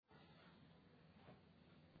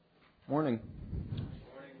Morning.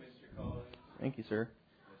 Morning, Mr. Collins. Thank you, sir.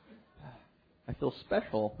 I feel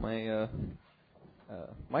special. My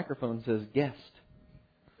microphone says guest.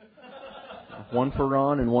 One for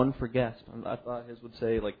Ron and one for guest. I thought his would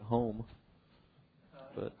say like home,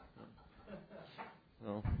 but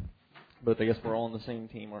no. But I guess we're all on the same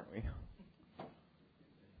team, aren't we?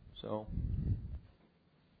 So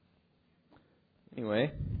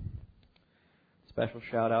anyway, special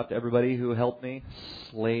shout out to everybody who helped me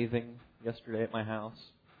slaving yesterday at my house,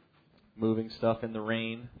 moving stuff in the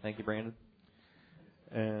rain. Thank you, Brandon.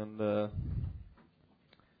 And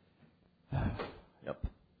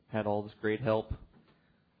had all this great help.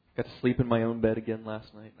 Got to sleep in my own bed again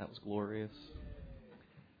last night. That was glorious.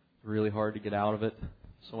 Really hard to get out of it.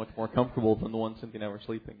 So much more comfortable than the one Cynthia and I were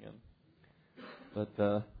sleeping in.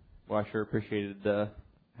 But I sure appreciated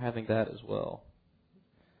having that as well.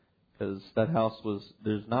 Because that house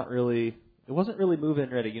it wasn't really move-in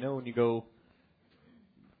ready. You know, when you go,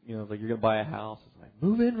 like you're going to buy a house, it's like,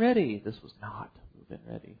 move-in ready. This was not move-in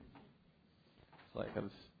ready. It's like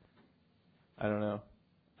I don't know.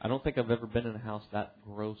 I don't think I've ever been in a house that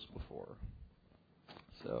gross before.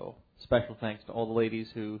 So, special thanks to all the ladies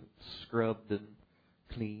who scrubbed and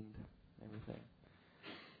cleaned everything.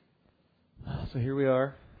 So here we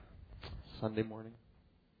are, Sunday morning.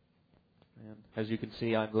 And as you can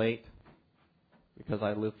see, I'm late because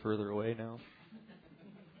I live further away now.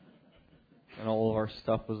 And all of our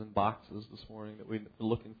stuff was in boxes this morning that we were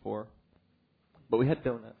looking for. But we had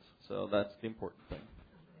donuts, so that's the important thing.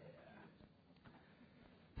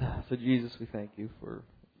 So Jesus, we thank you for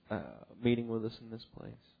meeting with us in this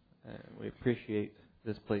place. And we appreciate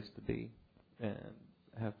this place to be and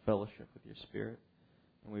have fellowship with your Spirit.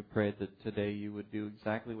 And we pray that today you would do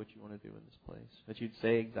exactly what you want to do in this place. That you'd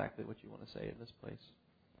say exactly what you want to say in this place.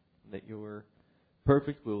 And that your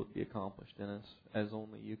perfect will would be accomplished in us as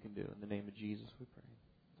only you can do. In the name of Jesus we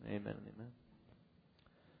pray. Amen and amen.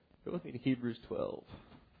 Go with me to Hebrews 12.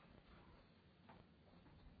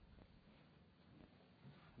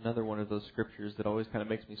 Another one of those scriptures that always kind of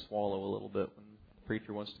makes me swallow a little bit when the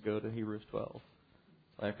preacher wants to go to Hebrews 12.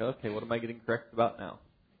 It's like, okay, what am I getting corrected about now?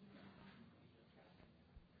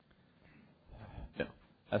 No,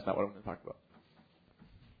 that's not what I'm going to talk about.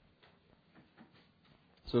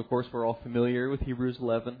 So, of course, we're all familiar with Hebrews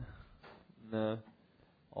 11. And,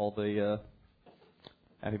 all the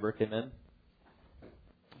happy birthday men.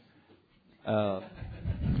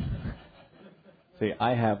 See,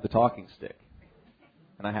 I have the talking stick.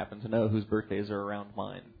 And I happen to know whose birthdays are around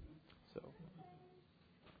mine. So,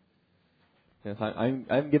 yes,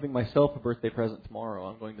 I'm giving myself a birthday present tomorrow.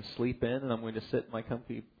 I'm going to sleep in, and I'm going to sit in my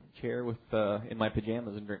comfy chair with in my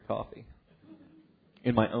pajamas and drink coffee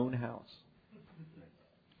in my own house.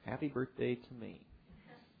 Happy birthday to me.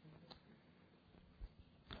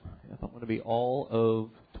 Yes, I'm going to be all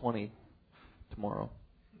of 20 tomorrow.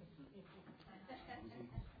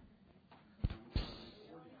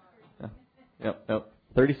 Yep.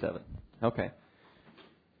 37. Okay.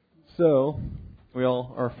 So, we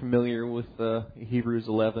all are familiar with Hebrews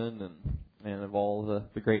 11 and of all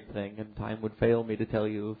the great thing. And time would fail me to tell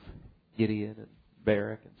you of Gideon and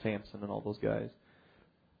Barak and Samson and all those guys.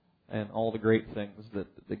 And all the great things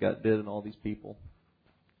that God did and all these people.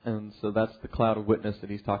 And so that's the cloud of witness that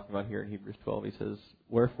he's talking about here in Hebrews 12. He says,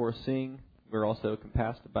 wherefore seeing we're also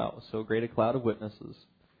compassed about with so great a cloud of witnesses,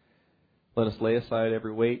 let us lay aside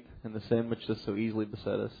every weight and the sin which does so easily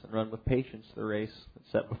beset us, and run with patience the race that's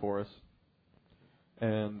set before us.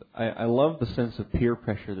 And I love the sense of peer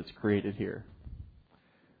pressure that's created here.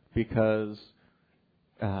 Because,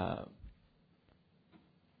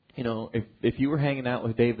 if you were hanging out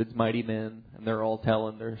with David's mighty men, and they're all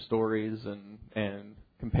telling their stories and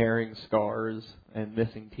comparing scars and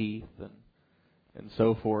missing teeth and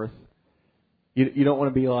so forth, You don't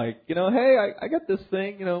want to be like, hey, I got this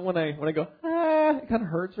thing, when I go, it kind of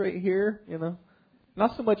hurts right here,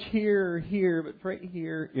 Not so much here, but right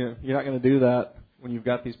here. You're not going to do that when you've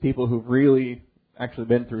got these people who've really actually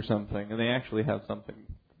been through something and they actually have something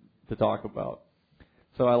to talk about.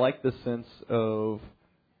 So I like this sense of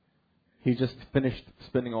he just finished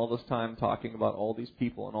spending all this time talking about all these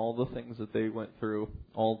people and all the things that they went through,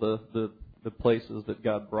 all the places that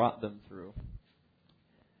God brought them through.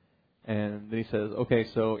 And then he says, okay,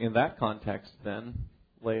 so in that context then,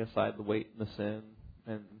 lay aside the weight and the sin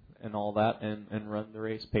and all that and run the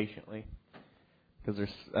race patiently. Because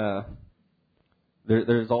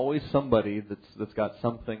there's always somebody that's got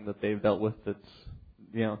something that they've dealt with that's,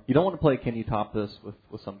 you don't want to play can you top this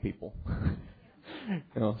with some people.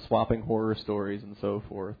 Swapping horror stories and so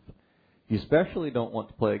forth. You especially don't want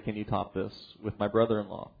to play can you top this with my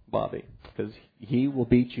brother-in-law, Bobby, because he will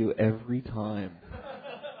beat you every time.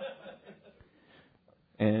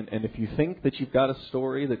 And if you think that you've got a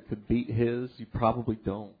story that could beat his, you probably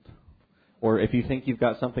don't. Or if you think you've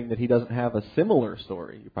got something that he doesn't have, a similar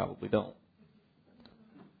story, you probably don't.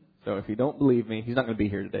 So if you don't believe me, he's not going to be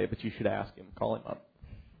here today, but you should ask him. Call him up.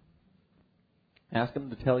 Ask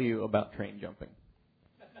him to tell you about train jumping.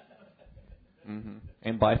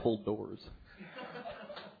 And bifold doors.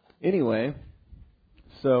 Anyway,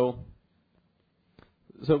 but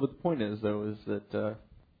the point is, though, is that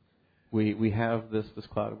we have this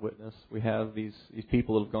cloud of witness. We have these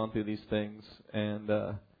people that have gone through these things, and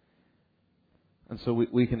so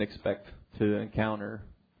we can expect to encounter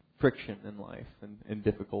friction in life and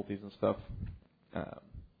difficulties and stuff.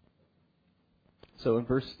 So in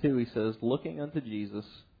verse 2 he says, "Looking unto Jesus,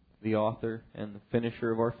 the author and the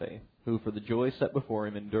finisher of our faith, who for the joy set before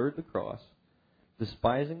him endured the cross,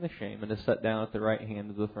 despising the shame, and is set down at the right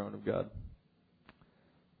hand of the throne of God."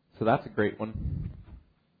 So that's a great one.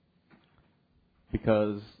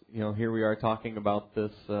 Because, here we are talking about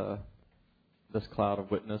this cloud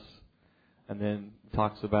of witness, and then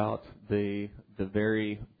talks about the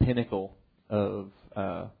very pinnacle of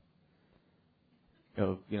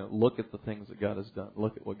look at the things that God has done.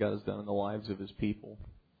 Look at what God has done in the lives of His people.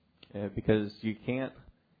 Because you can't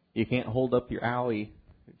hold up your alley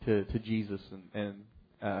to Jesus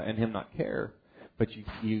and Him not care, but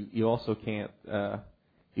you also can't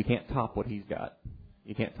top what He's got.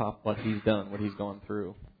 You can't top what He's done, what He's gone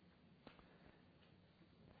through.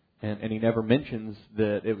 And He never mentions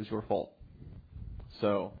that it was your fault.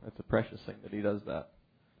 So it's a precious thing that He does that.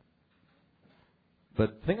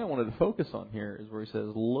 But the thing I wanted to focus on here is where He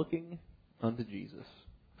says, "Looking unto Jesus."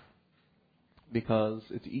 Because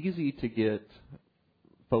it's easy to get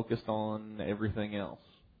focused on everything else.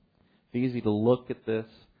 It's easy to look at this,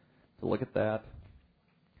 to look at that,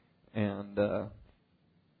 and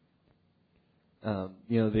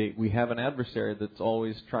we have an adversary that's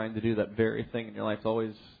always trying to do that very thing in your life.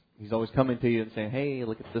 He's always coming to you and saying, "Hey,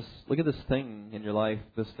 look at this thing in your life.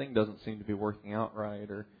 This thing doesn't seem to be working out right,"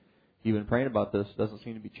 or "You've been praying about this, doesn't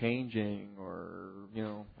seem to be changing," or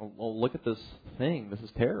 "Well, look at this thing. This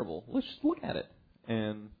is terrible. Let's just look at it."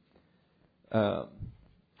 And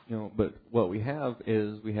but what we have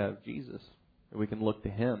is we have Jesus. We can look to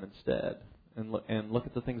Him instead and look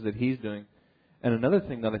at the things that He's doing. And another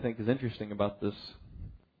thing that I think is interesting about this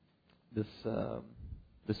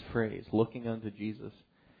phrase, "looking unto Jesus,"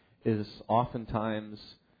 is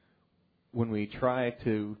oftentimes when we try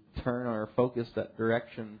to turn our focus that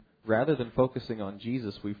direction, rather than focusing on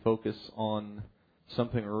Jesus, we focus on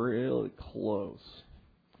something really close.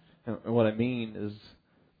 And what I mean is,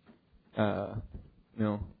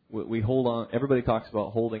 we hold on. Everybody talks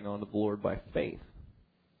about holding on to the Lord by faith,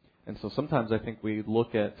 and so sometimes I think we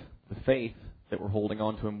look at the faith that we're holding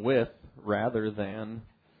on to Him with, rather than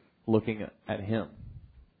looking at Him.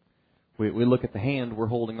 We look at the hand we're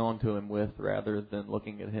holding on to Him with, rather than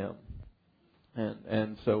looking at Him,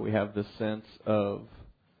 and so we have this sense of,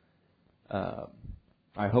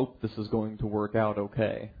 I hope this is going to work out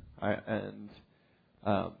okay.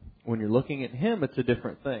 When you're looking at Him, it's a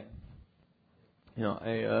different thing.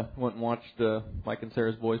 I went and watched Mike and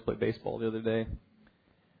Sarah's boys play baseball the other day.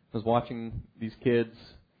 I was watching these kids.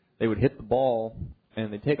 They would hit the ball,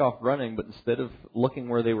 and they'd take off running, but instead of looking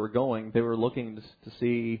where they were going, they were looking to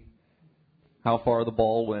see how far the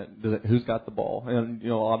ball went, who's got the ball. And,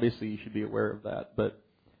 obviously you should be aware of that. But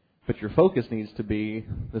your focus needs to be,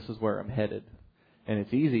 this is where I'm headed. And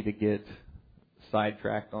it's easy to get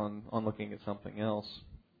sidetracked on looking at something else.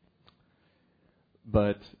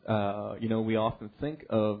 But, we often think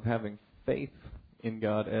of having faith in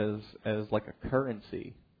God as like a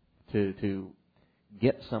currency to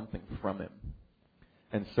get something from Him.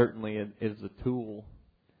 And certainly it is a tool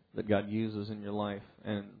that God uses in your life.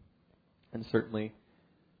 And certainly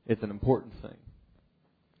it's an important thing.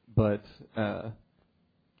 But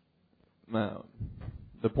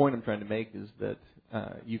the point I'm trying to make is that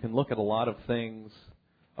you can look at a lot of things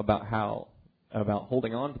about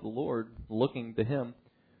holding on to the Lord, looking to Him,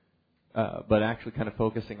 but actually kind of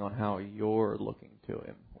focusing on how you're looking to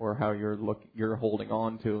Him, or how you're holding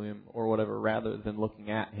on to Him, or whatever, rather than looking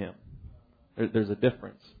at Him. There's a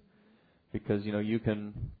difference, because you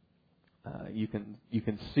can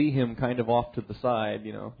see Him kind of off to the side.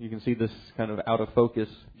 You can see this kind of out of focus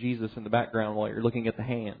Jesus in the background while you're looking at the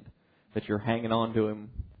hand that you're hanging on to Him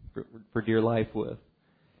for dear life with,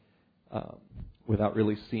 without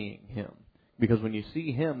really seeing Him. Because when you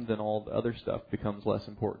see Him, then all the other stuff becomes less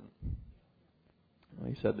important.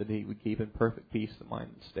 He said that He would keep in perfect peace the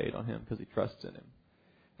mind that stayed on Him, because he trusts in Him.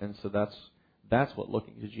 And so that's what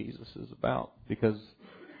looking to Jesus is about. Because,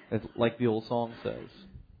 it's like the old song says,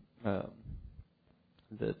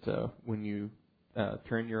 that when you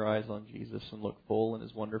turn your eyes on Jesus and look full in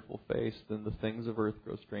His wonderful face, then the things of earth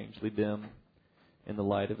grow strangely dim in the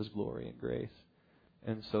light of His glory and grace.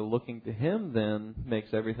 And so looking to Him then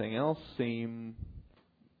makes everything else seem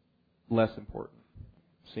less important,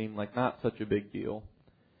 seem like not such a big deal.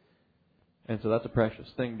 And so that's a precious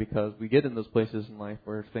thing, because we get in those places in life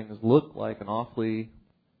where things look like an awfully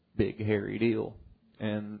big, hairy deal.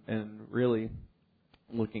 And really,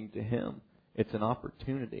 looking to Him, it's an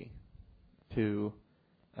opportunity to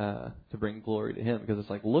bring glory to Him. Because it's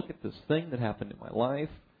like, look at this thing that happened in my life,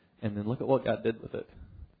 and then look at what God did with it.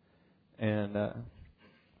 And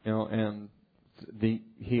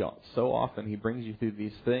He so often He brings you through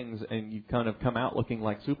these things, and you kind of come out looking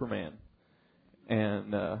like Superman,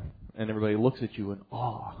 and everybody looks at you in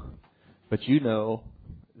awe, but you know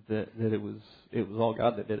that it was all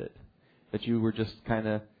God that did it, that you were just kind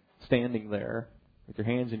of standing there with your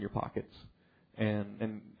hands in your pockets,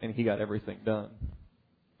 and He got everything done,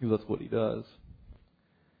 because that's what He does.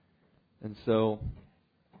 And so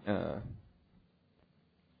I'm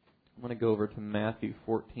going to go over to Matthew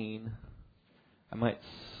 14. I might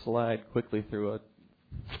slide quickly through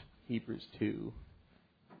Hebrews 2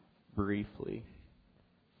 briefly.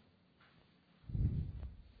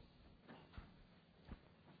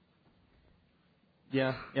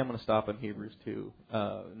 I'm going to stop in Hebrews 2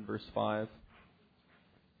 in verse 5.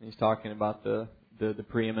 And he's talking about the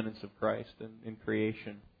preeminence of Christ in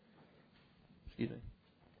creation. Excuse me.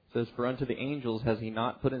 It says, "For unto the angels has He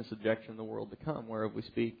not put in subjection the world to come, whereof we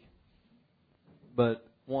speak. But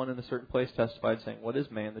one in a certain place testified, saying, What is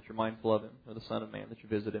man that you're mindful of him, or the son of man that you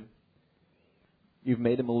visit him? You've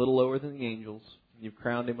made him a little lower than the angels. You've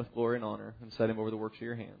crowned him with glory and honor, and set him over the works of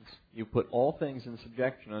your hands. You've put all things in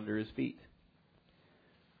subjection under His feet.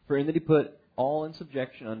 For in that He put all in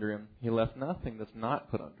subjection under Him, He left nothing that's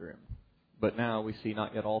not put under Him. But now we see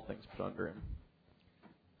not yet all things put under Him."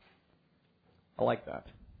 I like that,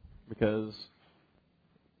 because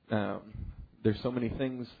there's so many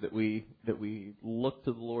things that we look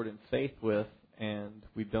to the Lord in faith with, and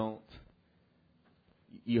we don't.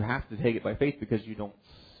 You have to take it by faith because you don't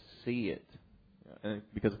see it, and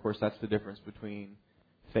because of course that's the difference between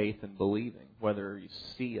faith and believing, whether you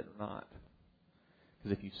see it or not.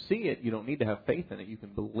 Because if you see it, you don't need to have faith in it. You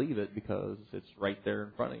can believe it because it's right there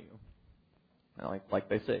in front of you. And like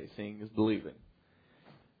they say, seeing is believing.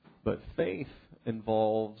 But faith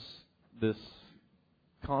involves this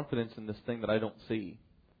confidence in this thing that I don't see.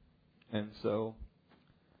 And so,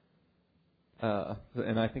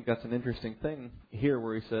 and I think that's an interesting thing here,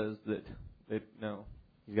 where he says that no,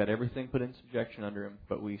 He's got everything put in subjection under Him,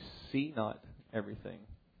 but we see not everything.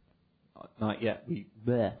 Not yet.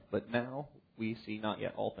 But now we see not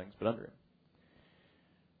yet all things put under Him.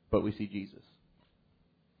 But we see Jesus.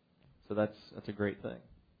 So that's a great thing.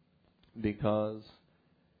 Because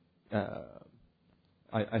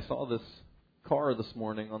I saw this car this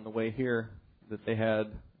morning on the way here, that they had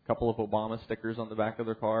a couple of Obama stickers on the back of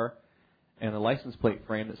their car and a license plate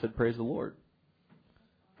frame that said "Praise the Lord."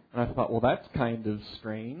 And I thought, well, that's kind of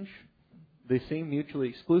strange. They seem mutually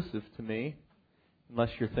exclusive to me, unless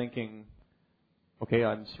you're thinking, okay,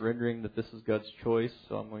 I'm surrendering that this is God's choice,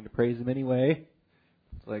 so I'm going to praise Him anyway.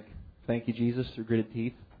 It's like, thank you, Jesus, through gritted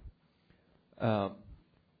teeth. But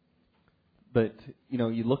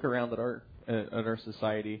you look around at our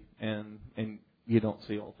society, and you don't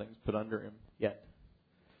see all things put under Him yet.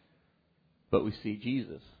 But we see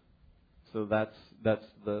Jesus. So that's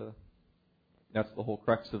the whole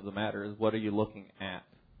crux of the matter, is what are you looking at?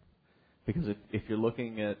 Because if you're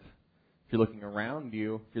looking around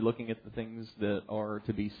you, if you're looking at the things that are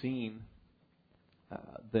to be seen,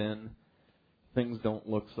 then things don't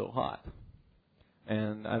look so hot.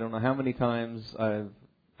 And I don't know how many times I've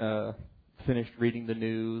finished reading the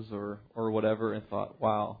news or whatever and thought,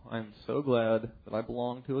 wow, I'm so glad that I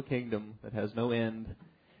belong to a kingdom that has no end.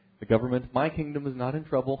 The government of my kingdom is not in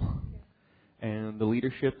trouble, and the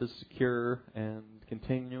leadership is secure and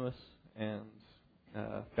continuous, and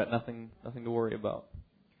got nothing to worry about.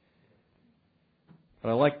 But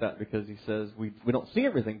I like that, because he says we don't see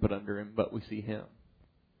everything put under Him, but we see Him.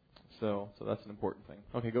 So that's an important thing.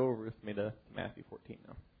 Okay, go over with me to Matthew 14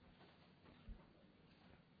 now.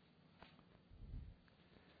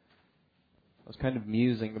 I was kind of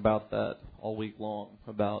musing about that all week long,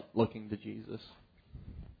 about looking to Jesus.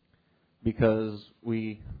 Because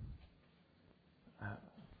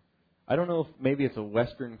I don't know if maybe it's a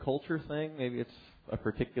Western culture thing, maybe it's a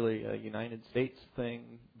particularly United States thing,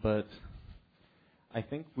 but I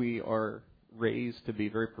think we are raised to be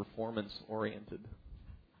very performance oriented.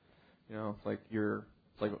 You know, it's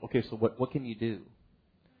like okay, so what can you do?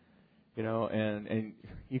 You know, and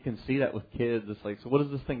you can see that with kids. It's like, so what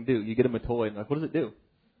does this thing do? You get them a toy, and like, what does it do?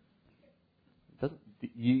 It doesn't.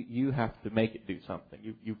 You have to make it do something.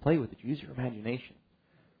 You play with it. You use your imagination.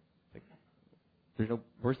 Like,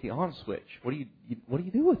 where's the on switch? What do you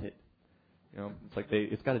do with it? You know, it's like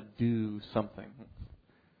it's got to do something.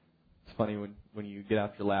 It's funny when you get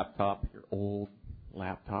out your laptop, your old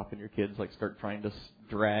laptop, and your kids like start trying to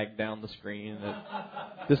drag down the screen. It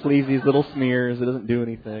just leaves these little smears. It doesn't do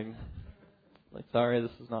anything. Like, sorry,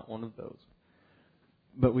 this is not one of those.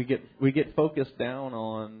 But we get focused down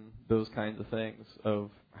on those kinds of things of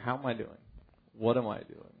how am I doing? What am I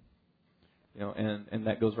doing? You know, and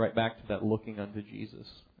that goes right back to that looking unto Jesus.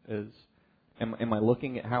 Am I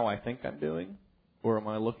looking at how I think I'm doing, or am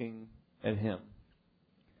I looking at Him?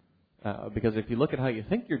 Because if you look at how you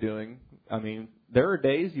think you're doing, I mean, there are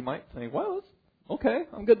days you might think, well, it's okay,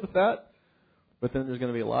 I'm good with that. But then there's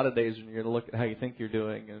going to be a lot of days when you're going to look at how you think you're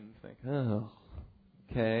doing and think, oh,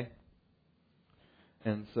 okay.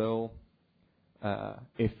 And so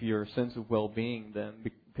if your sense of well-being then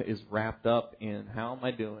is wrapped up in how am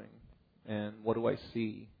I doing and what do I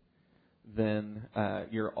see, then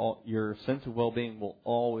your sense of well-being will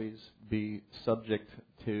always be subject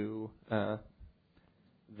to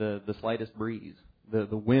the slightest breeze, the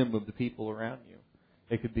whim of the people around you.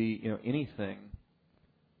 It could be anything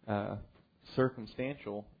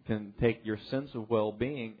circumstantial can take your sense of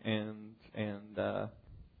well-being and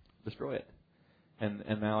destroy it.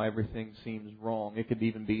 And now everything seems wrong. It could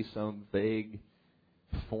even be some vague,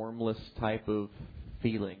 formless type of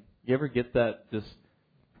feeling. You ever get that just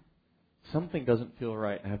something doesn't feel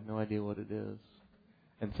right, I have no idea what it is.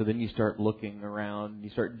 And so then you start looking around,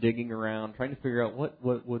 you start digging around, trying to figure out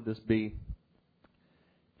what would this be.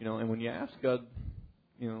 You know, and when you ask God,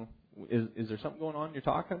 is there something going on you're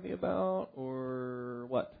talking to me about or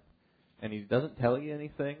what? And He doesn't tell you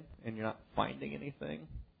anything and you're not finding anything,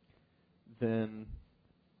 then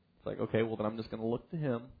it's like, okay, well then I'm just going to look to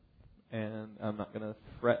Him and I'm not going to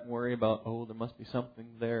fret and worry about, there must be something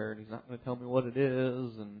there and He's not going to tell me what it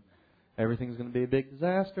is and everything's going to be a big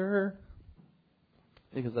disaster,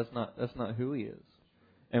 because that's not who He is.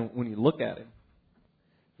 And when you look at Him,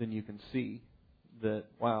 then you can see that,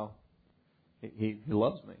 wow, He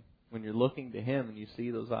loves me. When you're looking to Him and you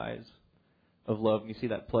see those eyes of love and you see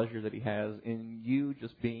that pleasure that He has in you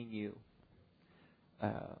just being you,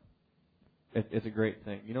 it's a great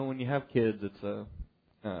thing. You know, when you have kids, it's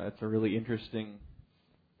a really interesting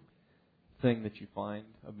thing that you find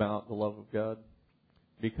about the love of God,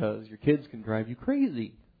 because your kids can drive you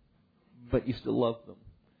crazy, but you still love them.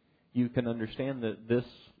 You can understand that this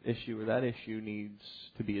issue or that issue needs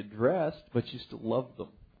to be addressed, but you still love them.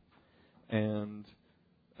 And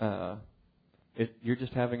you're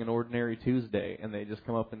just having an ordinary Tuesday, and they just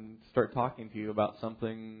come up and start talking to you about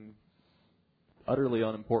something utterly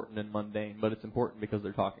unimportant and mundane, but it's important because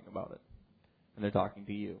they're talking about it, and they're talking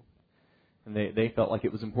to you. And they felt like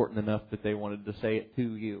it was important enough that they wanted to say it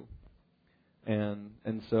to you.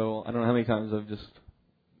 And so I don't know how many times I've just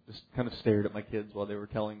kind of stared at my kids while they were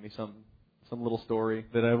telling me some little story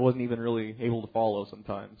that I wasn't even really able to follow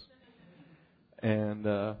sometimes. And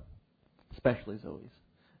especially Zoe's.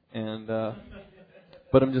 And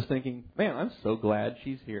but I'm just thinking, man, I'm so glad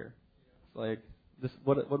she's here. It's like this,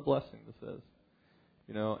 what a blessing this is.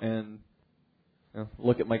 And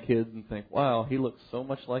look at my kids and think, wow, he looks so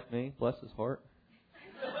much like me. Bless his heart.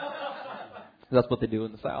 That's what they do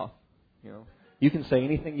in the South. You can say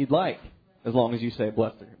anything you'd like as long as you say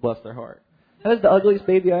bless their heart. That is the ugliest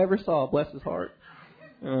baby I ever saw. Bless his heart.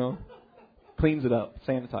 Cleans it up,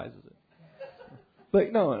 sanitizes it.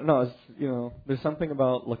 But no, it's, there's something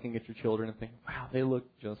about looking at your children and thinking, wow, they look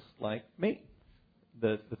just like me.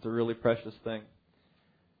 That's a really precious thing.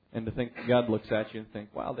 And to think God looks at you and think,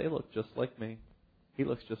 wow, they look just like me. He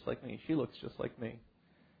looks just like me. She looks just like me.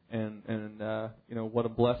 And what a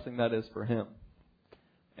blessing that is for Him.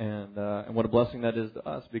 And what a blessing that is to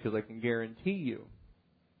us, because I can guarantee you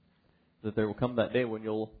that there will come that day when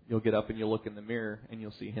you'll get up and you'll look in the mirror and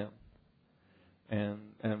you'll see Him. And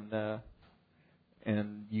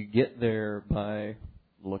you get there by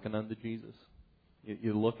looking unto Jesus.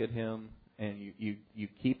 You look at Him and you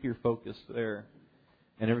keep your focus there,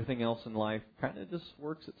 and everything else in life kind of just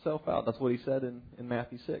works itself out. That's what He said in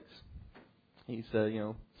Matthew 6. He said,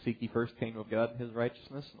 seek ye first the kingdom of God and His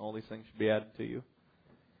righteousness, and all these things should be added to you.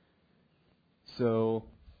 So,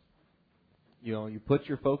 you put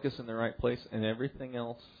your focus in the right place, and everything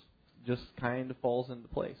else just kind of falls into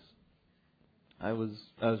place. I was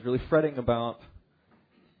really fretting about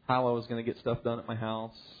how I was going to get stuff done at my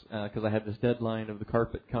house because I had this deadline of the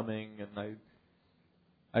carpet coming, and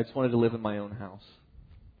I just wanted to live in my own house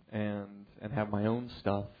and have my own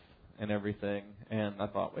stuff and everything. And I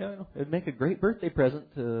thought, well, it'd make a great birthday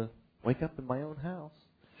present to wake up in my own house.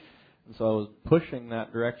 And so I was pushing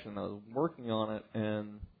that direction. I was working on it,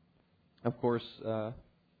 and of course,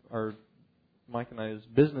 our Mike and I's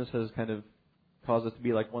business has kind of caused us to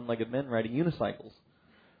be like one-legged men riding unicycles.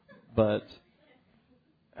 But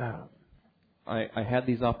I had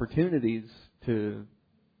these opportunities to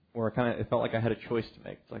where it felt like I had a choice to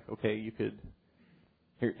make. It's like, okay,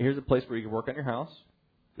 here's a place where you can work on your house,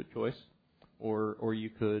 good choice, or you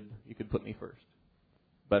could put me first,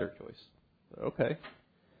 better choice. Okay,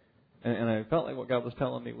 and I felt like what God was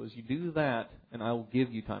telling me was, you do that, and I will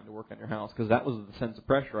give you time to work on your house, because that was the sense of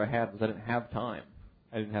pressure I had, was I didn't have time.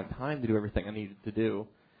 I didn't have time to do everything I needed to do,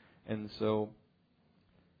 and so.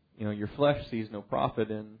 Your flesh sees no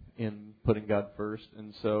profit in putting God first,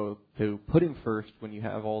 and so to put Him first when you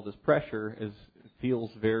have all this pressure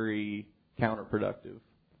feels very counterproductive.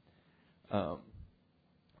 But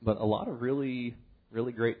a lot of really,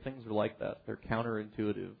 really great things are like that. They're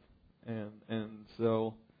counterintuitive, and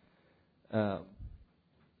so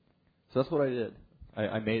that's what I did.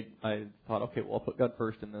 I thought, okay, well, I'll put God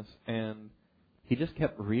first in this, and He just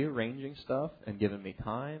kept rearranging stuff and giving me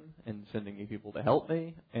time and sending me people to help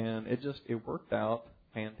me, and it worked out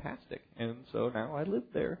fantastic. And so now I live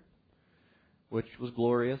there, which was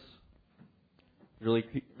glorious. Really,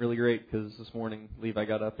 really great, because this morning Levi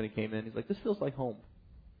got up and he came in. He's like, "This feels like home,"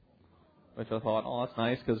 which I thought, oh, that's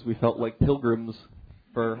nice, because we felt like pilgrims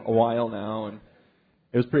for a while now, and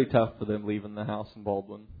it was pretty tough for them leaving the house in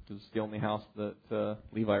Baldwin. It was the only house that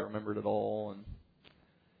Levi remembered at all, and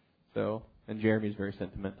so. And Jeremy's very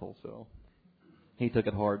sentimental, so he took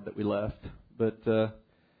it hard that we left. But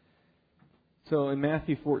so in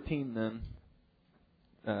Matthew 14, then,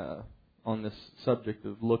 on this subject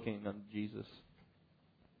of looking unto Jesus,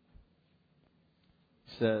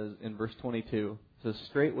 says in verse 22, it says,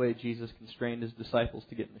 "Straightway Jesus constrained His disciples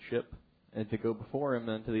to get in the ship and to go before Him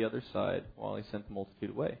unto the other side, while He sent the multitude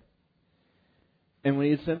away. And when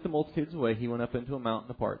He had sent the multitudes away, He went up into a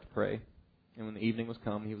mountain apart to pray. And when the evening was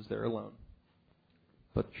come, He was there alone.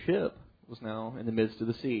 But the ship was now in the midst of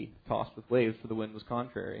the sea, tossed with waves, for the wind was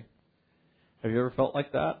contrary." Have you ever felt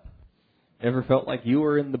like that? Ever felt like you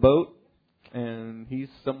were in the boat and He's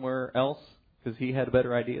somewhere else because He had a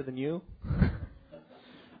better idea than you?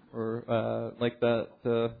 Or like that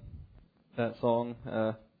song,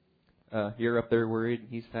 "You're up there worried and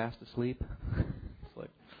He's fast asleep." It's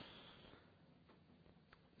like,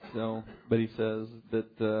 so, but He says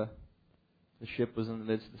that the ship was in the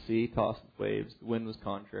midst of the sea, tossed with waves. The wind was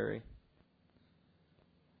contrary.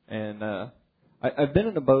 And I've been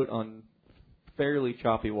in a boat on fairly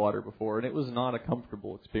choppy water before, and it was not a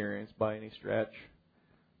comfortable experience by any stretch.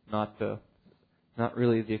 Not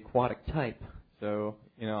really the aquatic type. So,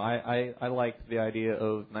 I liked the idea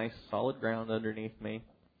of nice solid ground underneath me.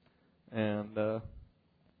 And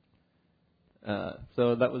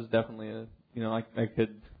so that was definitely I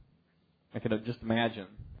could just imagine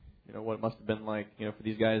what it must have been like, for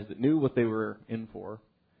these guys that knew what they were in for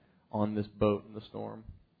on this boat in the storm.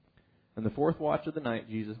 And the fourth watch of the night,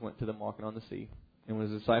 Jesus went to them walking on the sea. And when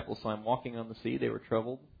His disciples saw Him walking on the sea, they were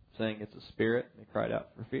troubled, saying, "It's a spirit," and they cried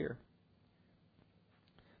out for fear.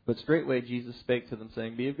 But straightway Jesus spake to them,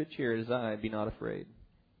 saying, "Be of good cheer, it is I, be not afraid."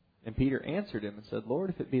 And Peter answered Him and said, "Lord,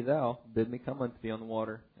 if it be Thou, bid me come unto Thee on the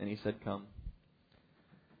water." And He said, "Come."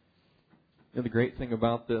 The great thing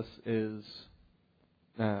about this is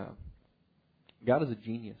God is a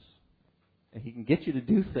genius, and He can get you to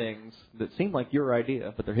do things that seem like your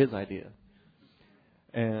idea, but they're His idea.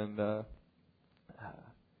 And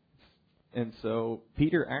so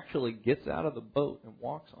Peter actually gets out of the boat and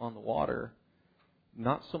walks on the water,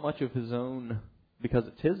 not so much of his own because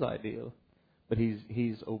it's his idea, but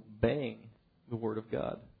he's obeying the Word of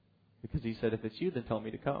God, because He said, "If it's you, then tell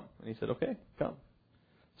me to come." And He said, "Okay, come."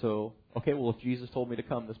 So, okay, well, if Jesus told me to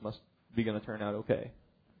come, this must be going to turn out okay.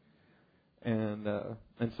 And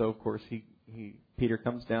so, of course, Peter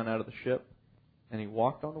comes down out of the ship, and he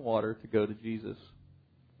walked on the water to go to Jesus.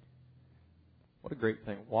 What a great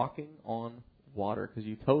thing, walking on water, because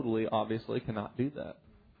you totally, obviously, cannot do that.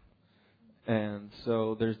 And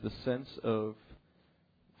so there's the sense of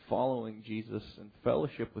following Jesus and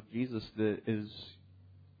fellowship with Jesus that is,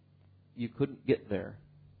 you couldn't get there.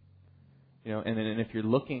 And if you're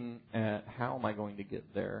looking at how am I going to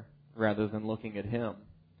get there rather than looking at Him,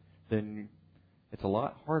 then it's a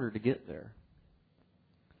lot harder to get there.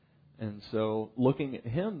 And so looking at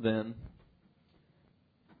Him then,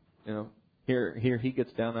 here he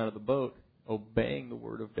gets down out of the boat, obeying the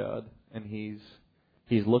word of God, and he's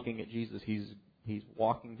looking at Jesus. He's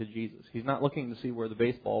walking to Jesus. He's not looking to see where the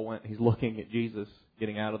baseball went. He's looking at Jesus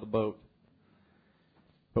getting out of the boat.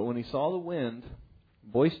 But when he saw the wind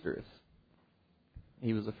boisterous,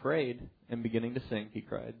 he was afraid, and beginning to sink, he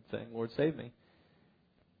cried, saying, Lord, save me.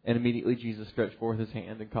 And immediately Jesus stretched forth his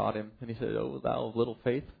hand and caught him. And he said, O thou of little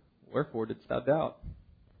faith, wherefore didst thou doubt?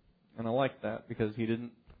 And I like that because he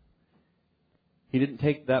didn't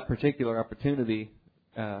take that particular opportunity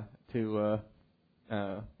to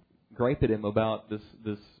gripe at him about this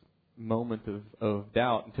moment of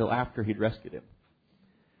doubt until after he'd rescued him.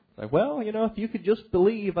 It's like, well, if you could just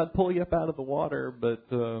believe, I'd pull you up out of the water, but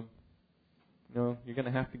you're going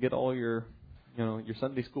to have to get all your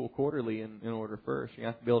Sunday school quarterly in order first. You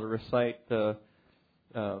have to be able to recite the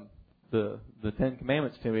Ten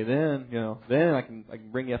Commandments to me. Then I can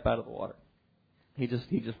bring you up out of the water. He just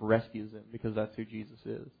rescues him because that's who Jesus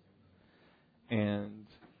is. And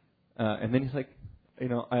then he's like,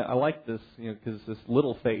 I like this, because this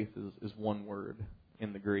little faith is one word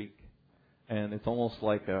in the Greek, and it's almost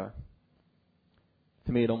like to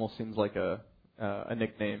me it almost seems like a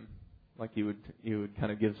nickname. Like you would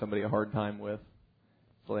kind of give somebody a hard time with.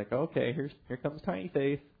 It's like, okay, here comes Tiny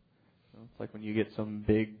Faith. It's like when you get some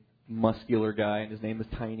big muscular guy and his name is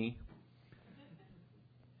Tiny.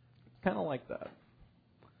 It's kind of like that.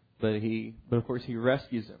 But of course he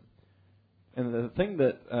rescues him. And the thing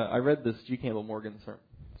that I read this G. Campbell Morgan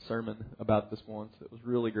sermon about this once. It was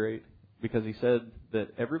really great because he said that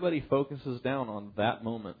everybody focuses down on that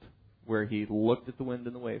moment where he looked at the wind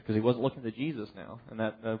and the wave, because he wasn't looking to Jesus now. And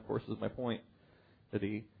that, of course, is my point, that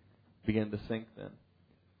he began to sink then.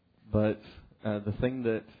 But the thing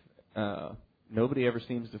that nobody ever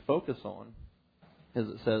seems to focus on, as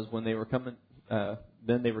it says, when they were coming,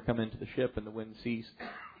 then they were coming into the ship and the wind ceased.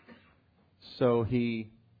 So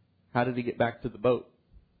how did he get back to the boat?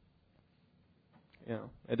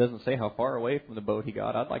 It doesn't say how far away from the boat he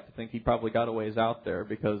got. I'd like to think he probably got a ways out there,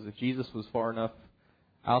 because if Jesus was far enough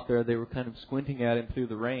out there, they were kind of squinting at him through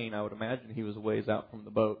the rain. I would imagine he was a ways out from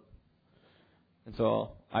the boat. And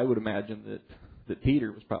so I would imagine that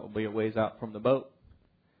Peter was probably a ways out from the boat,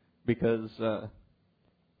 because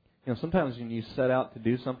sometimes when you set out to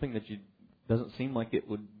do something that doesn't seem like it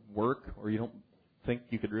would work, or you don't think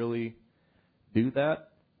you could really do that,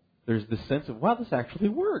 there's this sense of, wow, this actually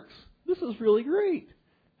works. This is really great.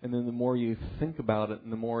 And then the more you think about it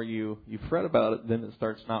and the more you fret about it, then it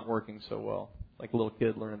starts not working so well. Like a little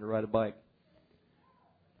kid learning to ride a bike.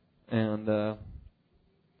 And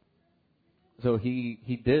so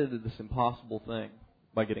he did this impossible thing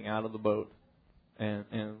by getting out of the boat and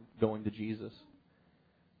going to Jesus.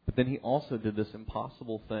 But then he also did this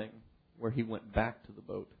impossible thing where he went back to the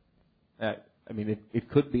boat. It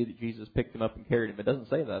could be that Jesus picked him up and carried him. It doesn't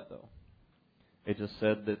say that, though. It just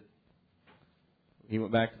said that he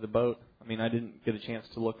went back to the boat. I didn't get a chance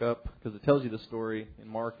to look up, because it tells you the story in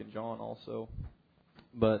Mark and John also.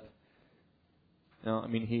 But, I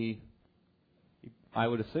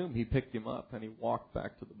would assume he picked him up and he walked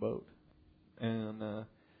back to the boat. And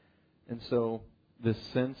so this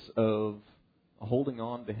sense of holding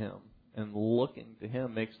on to him and looking to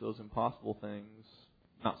him makes those impossible things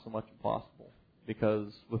not so much impossible.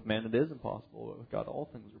 Because with man it is impossible, but with God all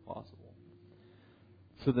things are possible.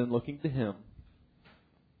 So then looking to him,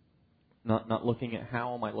 not looking at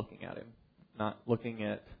how am I looking at him, not looking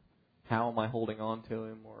at how am I holding on to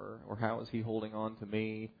him, or how is he holding on to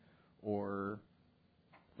me, or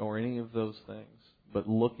any of those things, but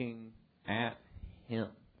looking at him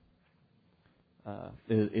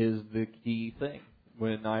is the key thing.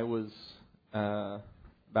 When I was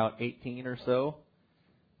about 18 or so,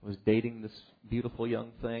 I was dating this beautiful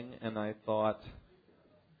young thing, and I thought,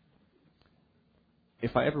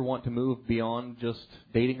 if I ever want to move beyond just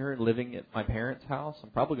dating her and living at my parents' house, I'm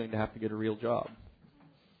probably going to have to get a real job.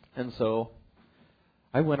 And so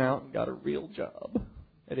I went out and got a real job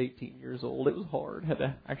at 18 years old. It was hard. Had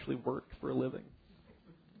to actually work for a living.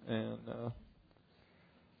 And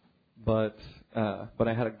but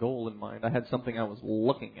I had a goal in mind. I had something I was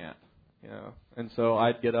looking at, And so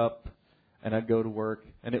I'd get up and I'd go to work,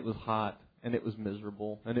 and it was hot, and it was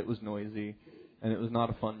miserable, and it was noisy, and it was not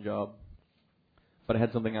a fun job. But I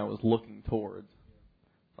had something I was looking towards.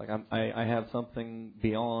 Like I have something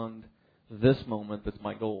beyond this moment that's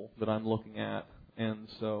my goal that I'm looking at, and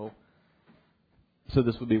so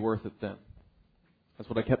this would be worth it then. That's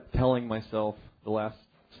what I kept telling myself the last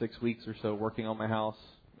 6 weeks or so, working on my house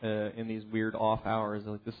in these weird off hours.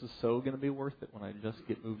 Like, this is so going to be worth it when I just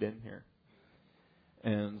get moved in here.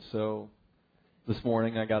 And so This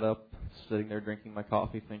morning I got up, sitting there drinking my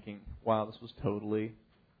coffee, thinking, wow, this was totally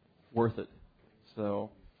worth it. So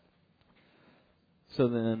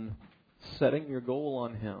then setting your goal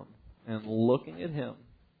on Him and looking at Him,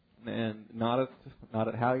 and not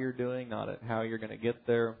at how you're doing, not at how you're going to get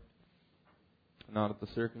there, not at the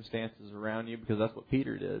circumstances around you, because that's what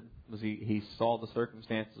Peter did. Was he saw the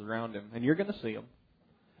circumstances around him, and you're going to see them.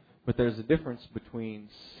 But there's a difference between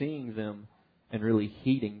seeing them and really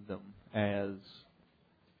heeding them as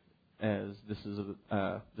this is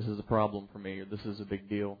a problem for me, or this is a big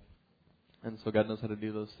deal. And so God knows how to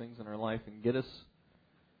do those things in our life and get us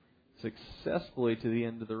successfully to the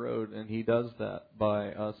end of the road, and He does that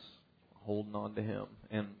by us holding on to Him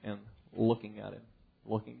and looking at Him,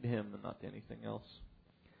 looking to Him and not to anything else.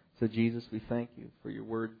 So Jesus, we thank You for Your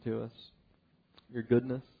word to us, Your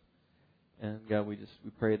goodness, and God, we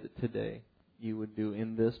pray that today You would do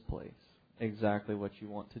in this place exactly what You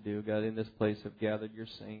want to do. God, in this place have gathered Your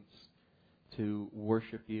saints to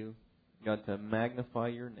worship You, God, to magnify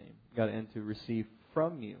Your name, God, and to receive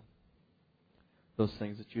from You those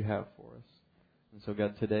things that You have for us. And so,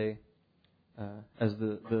 God, today, as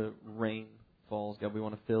the rain falls, God, we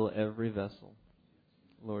want to fill every vessel,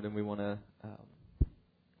 Lord, and we want to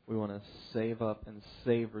save up and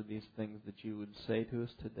savor these things that You would say to us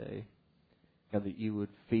today. God, that You would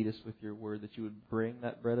feed us with Your word, that You would bring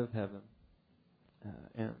that bread of heaven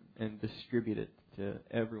and distribute it to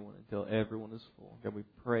everyone until everyone is full. God, we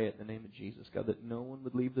pray it in the name of Jesus, God, that no one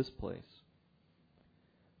would leave this place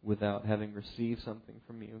without having received something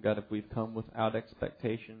from You. God, if we've come without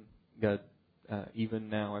expectation, God, even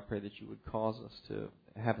now I pray that You would cause us to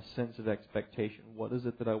have a sense of expectation. What is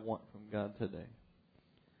it that I want from God today?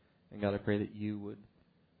 And God, I pray that You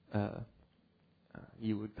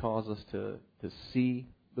would cause us to see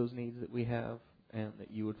those needs that we have, and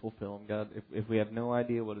that You would fulfill them. God, if we have no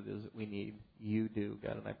idea what it is that we need, You do,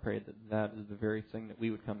 God, and I pray that is the very thing that we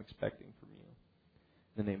would come expecting from You.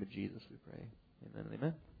 In the name of Jesus we pray. Amen and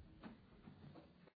amen.